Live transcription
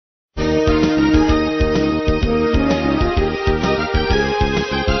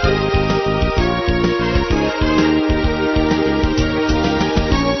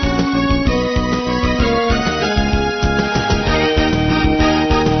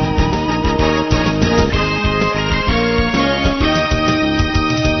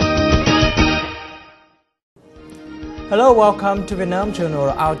Hello, welcome to Vietnam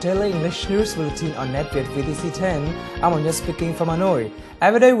Journal, our daily English news bulletin on NETVIET VTC 10. I'm Anya speaking from Hanoi.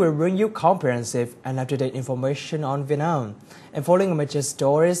 Every day we'll bring you comprehensive and up-to-date information on Vietnam and following major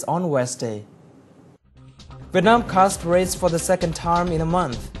stories on Wednesday. Vietnam cuts rates for the second time in a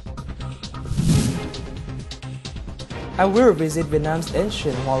month. I will visit Vietnam's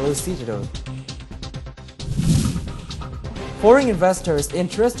ancient Hoa Citadel. Foreign investors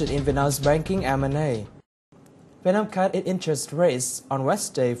interested in Vietnam's banking M&A. Vietnam cut its interest rates on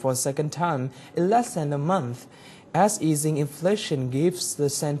Wednesday for a second time in less than a month, as easing inflation gives the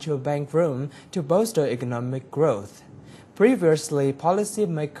central bank room to bolster economic growth. Previously,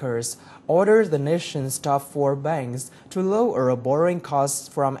 policymakers ordered the nation's top four banks to lower borrowing costs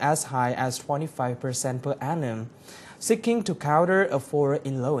from as high as 25% per annum, seeking to counter a foreign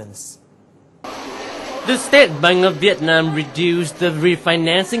influence. The State Bank of Vietnam reduced the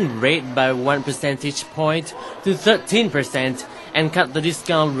refinancing rate by 1 percentage point to 13% and cut the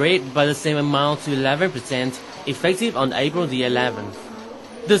discount rate by the same amount to 11%, effective on April the 11th.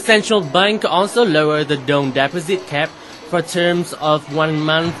 The central bank also lowered the dome deposit cap for terms of 1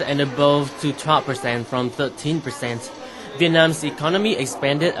 month and above to 12% from 13%. Vietnam's economy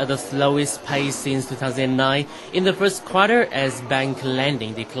expanded at the slowest pace since 2009 in the first quarter as bank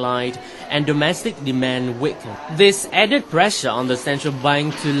lending declined and domestic demand weakened. This added pressure on the central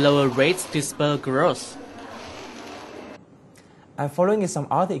bank to lower rates to spur growth. And following is some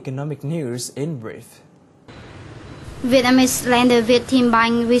other economic news in brief. Vietnamese lender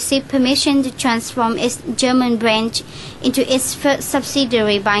Vietinbank received permission to transform its German branch into its first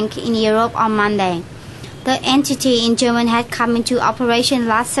subsidiary bank in Europe on Monday. The entity in Germany had come into operation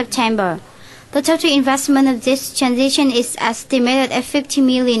last September. The total investment of this transition is estimated at 50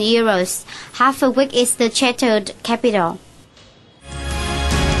 million euros, half of which is the chartered capital.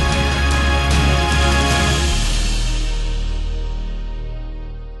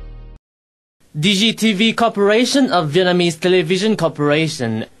 DigiTV Corporation of Vietnamese Television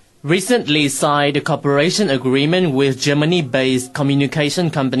Corporation recently signed a cooperation agreement with Germany-based communication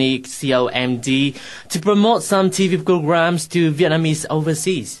company COMD to promote some TV programs to Vietnamese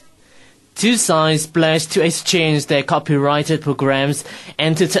overseas. Two sides pledged to exchange their copyrighted programs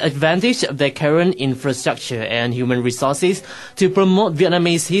and to take advantage of their current infrastructure and human resources to promote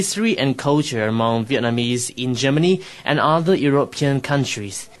Vietnamese history and culture among Vietnamese in Germany and other European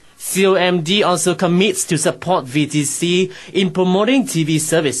countries. COMD also commits to support VTC in promoting TV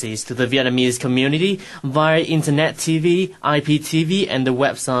services to the Vietnamese community via Internet TV, IPTV, and the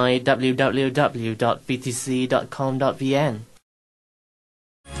website www.vtc.com.vn.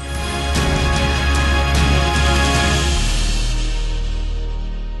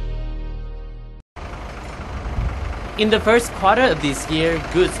 In the first quarter of this year,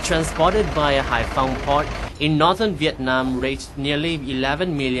 goods transported via Hải Phòng port in northern Vietnam reached nearly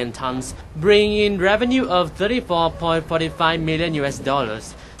 11 million tons, bringing in revenue of $34.45 million.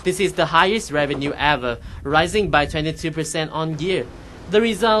 This is the highest revenue ever, rising by 22% on year. The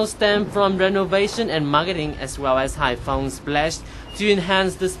results stem from renovation and marketing as well as Hải Phòng pledge to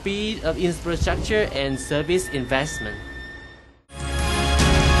enhance the speed of infrastructure and service investment.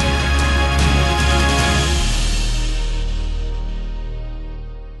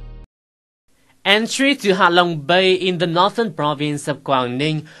 Entry to Ha Long Bay in the northern province of Quảng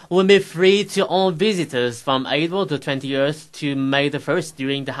Ninh will be free to all visitors from April the 20th to May the 1st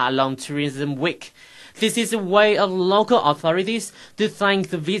during the Ha Long Tourism Week. This is a way of local authorities to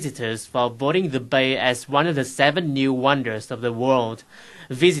thank the visitors for voting the bay as one of the 7 new wonders of the world.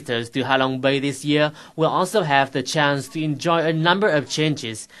 Visitors to Ha Long Bay this year will also have the chance to enjoy a number of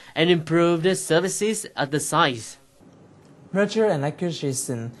changes and improved services at the site. Merger and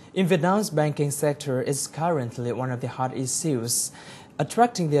acquisition in Vietnam's banking sector is currently one of the hot issues,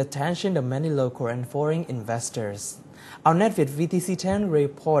 attracting the attention of many local and foreign investors. Our NETVIET VTC 10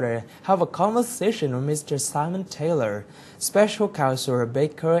 reporter have a conversation with Mr. Simon Taylor, Special Counsel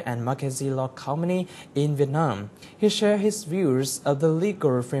Baker and McKenzie Law Company in Vietnam. He shared his views of the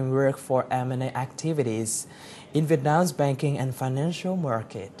legal framework for M&A activities in Vietnam's banking and financial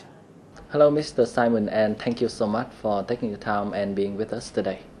market. Hello, Mr. Simon, and thank you so much for taking the time and being with us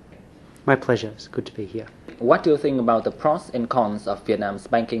today. My pleasure. It's good to be here. What do you think about the pros and cons of Vietnam's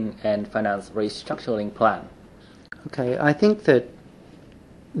banking and finance restructuring plan? Okay, I think that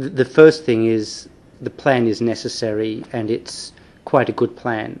the first thing is the plan is necessary and it's quite a good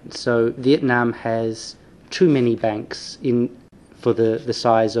plan. So Vietnam has too many banks for the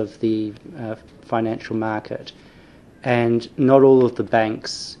size of the financial market, and not all of the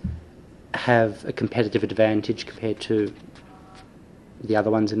banks have a competitive advantage compared to the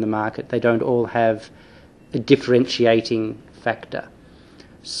other ones in the market. They don't all have a differentiating factor.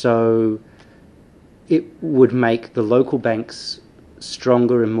 So it would make the local banks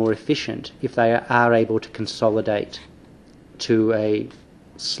stronger and more efficient if they are able to consolidate to a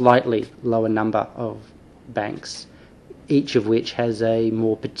slightly lower number of banks, each of which has a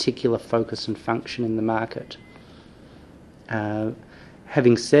more particular focus and function in the market.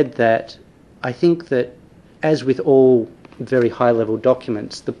 Having said that, I think that, as with all very high-level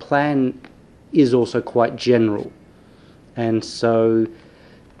documents, the plan is also quite general, and so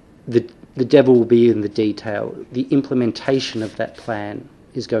the devil will be in the detail. The implementation of that plan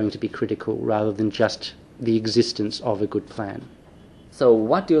is going to be critical rather than just the existence of a good plan. So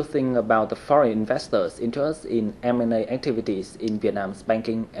what do you think about the foreign investors' interest in M&A activities in Vietnam's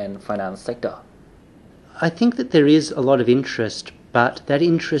banking and finance sector? I think that there is a lot of interest, but that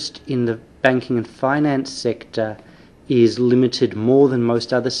interest in the banking and finance sector is limited more than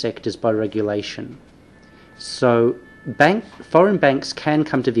most other sectors by regulation. So foreign banks can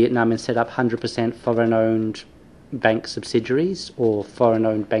come to Vietnam and set up 100% foreign-owned bank subsidiaries or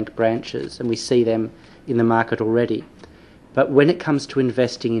foreign-owned bank branches, and we see them in the market already. But when it comes to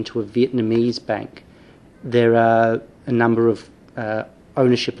investing into a Vietnamese bank, there are a number of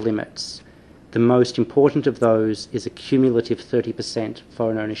ownership limits. The most important of those is a cumulative 30%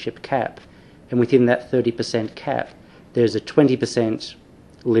 foreign ownership cap, and within that 30% cap, there's a 20%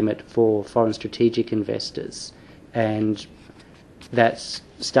 limit for foreign strategic investors, and that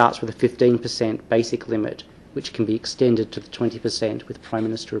starts with a 15% basic limit, which can be extended to the 20% with Prime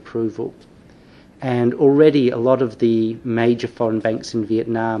Minister approval. And already a lot of the major foreign banks in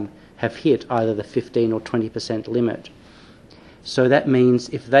Vietnam have hit either the 15 or 20% limit. So that means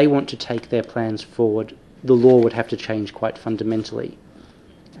if they want to take their plans forward, the law would have to change quite fundamentally.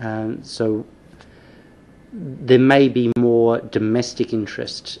 So there may be more domestic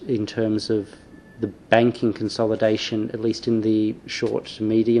interest in terms of the banking consolidation, at least in the short to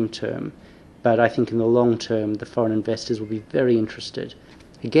medium term. But I think in the long term, the foreign investors will be very interested,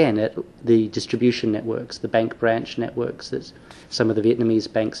 again, at the distribution networks, the bank branch networks that some of the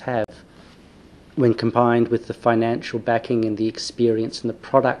Vietnamese banks have. When combined with the financial backing and the experience and the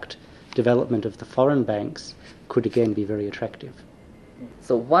product development of the foreign banks, could again be very attractive.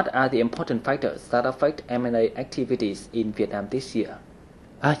 So what are the important factors that affect M&A activities in Vietnam this year?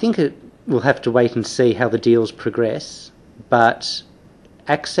 I think we'll have to wait and see how the deals progress, but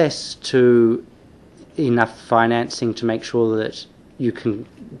access to enough financing to make sure that you can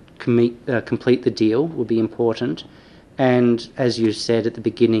complete the deal will be important. And as you said at the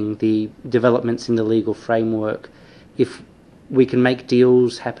beginning, the developments in the legal framework, if we can make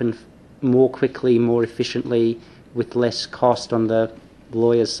deals happen more quickly, more efficiently, with less cost on the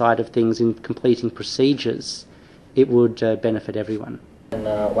lawyer's side of things in completing procedures, it would benefit everyone. And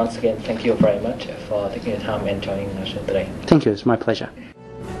once again, thank you very much for taking the time and joining us today. Thank you, it's my pleasure.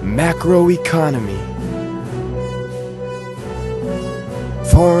 Macroeconomy,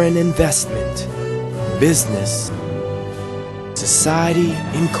 foreign investment, business, society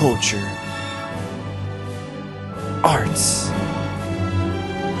and culture, arts,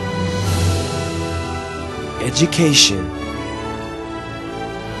 education,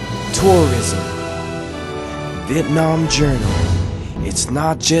 tourism, Vietnam Journal. It's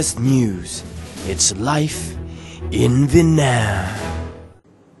not just news, it's life in Vietnam.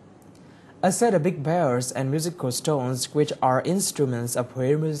 A set of big bells and musical stones, which are instruments of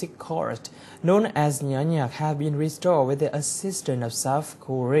Huế music court, known as Nha Nhạc, have been restored with the assistance of South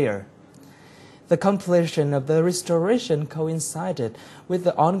Korea. The completion of the restoration coincided with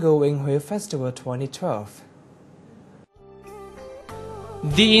the ongoing Huế Festival 2012.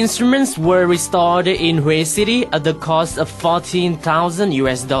 The instruments were restored in Hue City at the cost of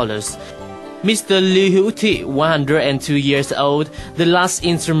 $14,000. Mr. Liu Hữu Thị, 102 years old, the last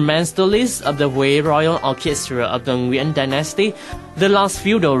instrumentalist of the Hue Royal Orchestra of the Nguyen Dynasty, the last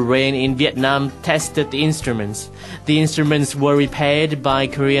feudal reign in Vietnam, tested the instruments. The instruments were repaired by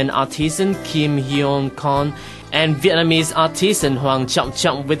Korean artisan Kim Hyun Kon and Vietnamese artisan Hoàng Trọng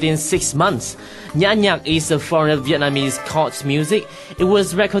Trọng within 6 months. Nha Nhạc is a form of Vietnamese court music. It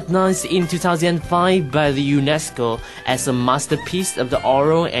was recognized in 2005 by the UNESCO as a masterpiece of the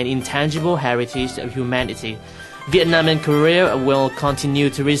oral and intangible heritage of humanity. Vietnam and Korea will continue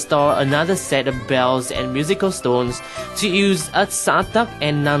to restore another set of bells and musical stones to use at Sa Tak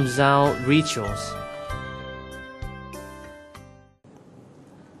and Nam Giao rituals.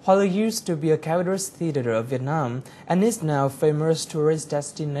 While it used to be a capital theater of Vietnam and is now a famous tourist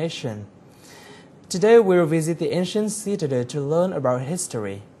destination, today we'll visit the ancient theater to learn about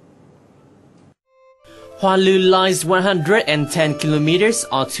history. Hoa Lu lies 110 kilometers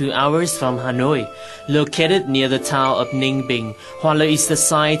or 2 hours from Hanoi. Located near the town of Ninh Bình, Hoa Lu is the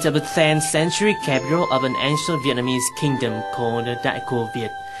site of the 10th century capital of an ancient Vietnamese kingdom called Đại Cô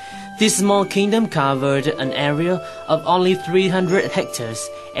Việt. This small kingdom covered an area of only 300 hectares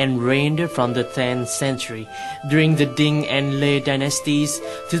and reigned from the 10th century during the Dinh and Lê dynasties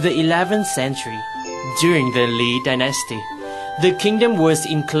to the 11th century. During the Lý dynasty, the kingdom was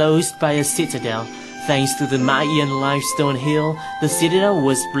enclosed by a citadel. Thanks to the Mayan limestone hill, the citadel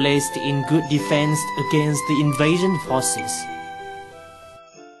was placed in good defense against the invasion forces.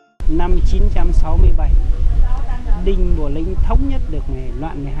 Năm 967, Đinh Bộ Lĩnh thống nhất được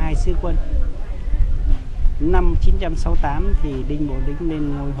loạn 12 sư quân. Năm 968 thì Đinh Bộ Lĩnh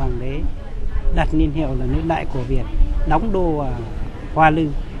lên ngôi hoàng đế, đặt niên hiệu là nước Đại Cổ Việt, đóng đô ở Hoa Lư.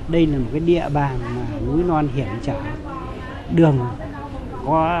 Đây là một cái địa bàn mà núi non hiểm trở, đường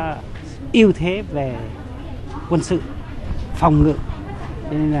có ưu thế về quân sự, phòng ngự,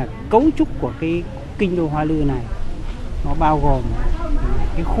 nên là cấu trúc của cái kinh đô Hoa Lư này nó bao gồm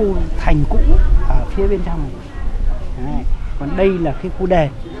cái khu thành cũ ở phía bên trong này. Đấy. Còn đây là cái khu đền,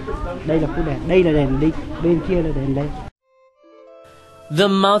 đây là khu đền, đây là đền Đinh, bên kia là đền Lê. The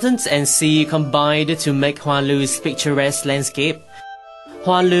mountains and sea combined to make Hoa Lu's picturesque landscape.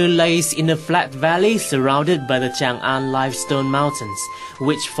 Hoa Lu lays in a flat valley surrounded by the Chang'an limestone mountains,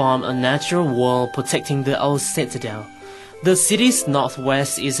 which form a natural wall protecting the old citadel. The city's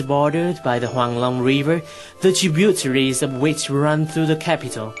northwest is bordered by the Hoang Long River, the tributaries of which run through the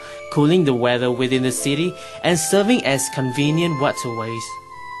capital, cooling the weather within the city and serving as convenient waterways.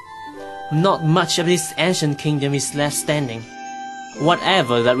 Not much of this ancient kingdom is left standing.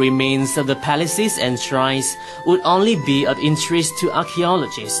 Whatever that remains of the palaces and shrines would only be of interest to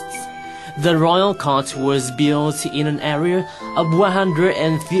archaeologists. The royal court was built in an area of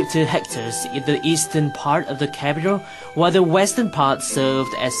 150 hectares in the eastern part of the capital, while the western part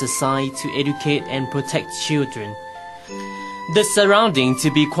served as a site to educate and protect children. The surrounding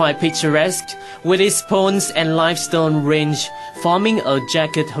to be quite picturesque, with its ponds and limestone range forming a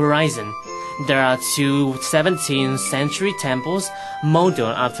jagged horizon. There are two 17th century temples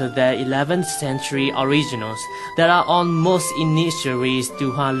modeled after their 11th century originals that are almost initiaries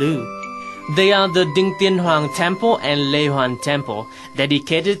to Hoa Lu. They are the Dinh Tiên Hoàng Temple and Lê Hoàn Temple,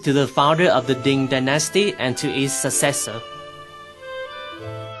 dedicated to the founder of the Dinh dynasty and to its successor.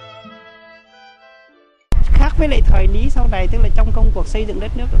 Khác với lại thời Lý sau này, tức là trong công cuộc xây dựng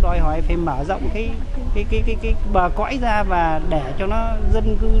đất nước đòi hỏi phải mở rộng cái bờ cõi ra, và để cho nó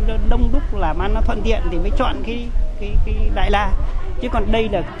dân cư nó đông đúc, làm ăn nó thuận tiện thì mới chọn cái Đại La. Chứ còn đây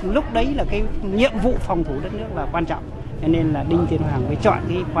là lúc đấy là cái nhiệm vụ phòng thủ đất nước là quan trọng, cho nên là Đinh Tiên Hoàng mới chọn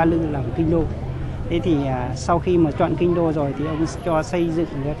cái Hoa Lư làm kinh đô. Thế thì sau khi mà chọn kinh đô rồi thì ông cho xây dựng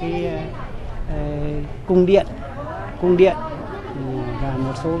ra cái cung điện và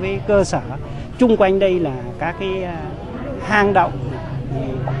một số cái cơ sở. Chung quanh đây là các cái hang động,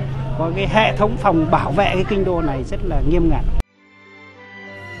 có cái hệ thống phòng bảo vệ cái kinh đô này rất là nghiêm ngặt.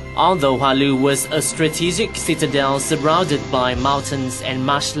 Although Hoa Lu was a strategic citadel surrounded by mountains and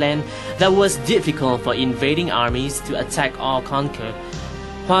marshland that was difficult for invading armies to attack or conquer,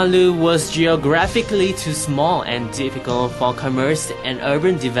 Hoa Lu was geographically too small and difficult for commerce and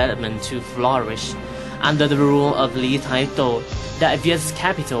urban development to flourish. Under the rule of Lý Thái Tổ, Đại Viet's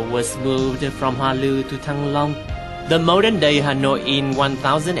capital was moved from Hoa Lu to Thăng Long, the modern-day Hanoi, in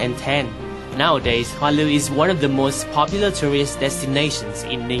 1010. Nowadays, Hoa Lu is one of the most popular tourist destinations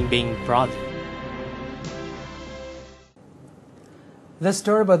in Ninh Bình province. The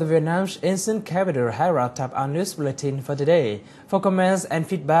story about the Vietnam's ancient capital has wrapped up our news bulletin for today. For comments and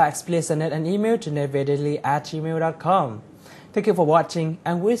feedback, please send an email to netvietdaily@gmail.com. Thank you for watching,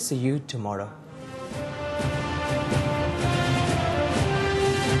 and we'll see you tomorrow.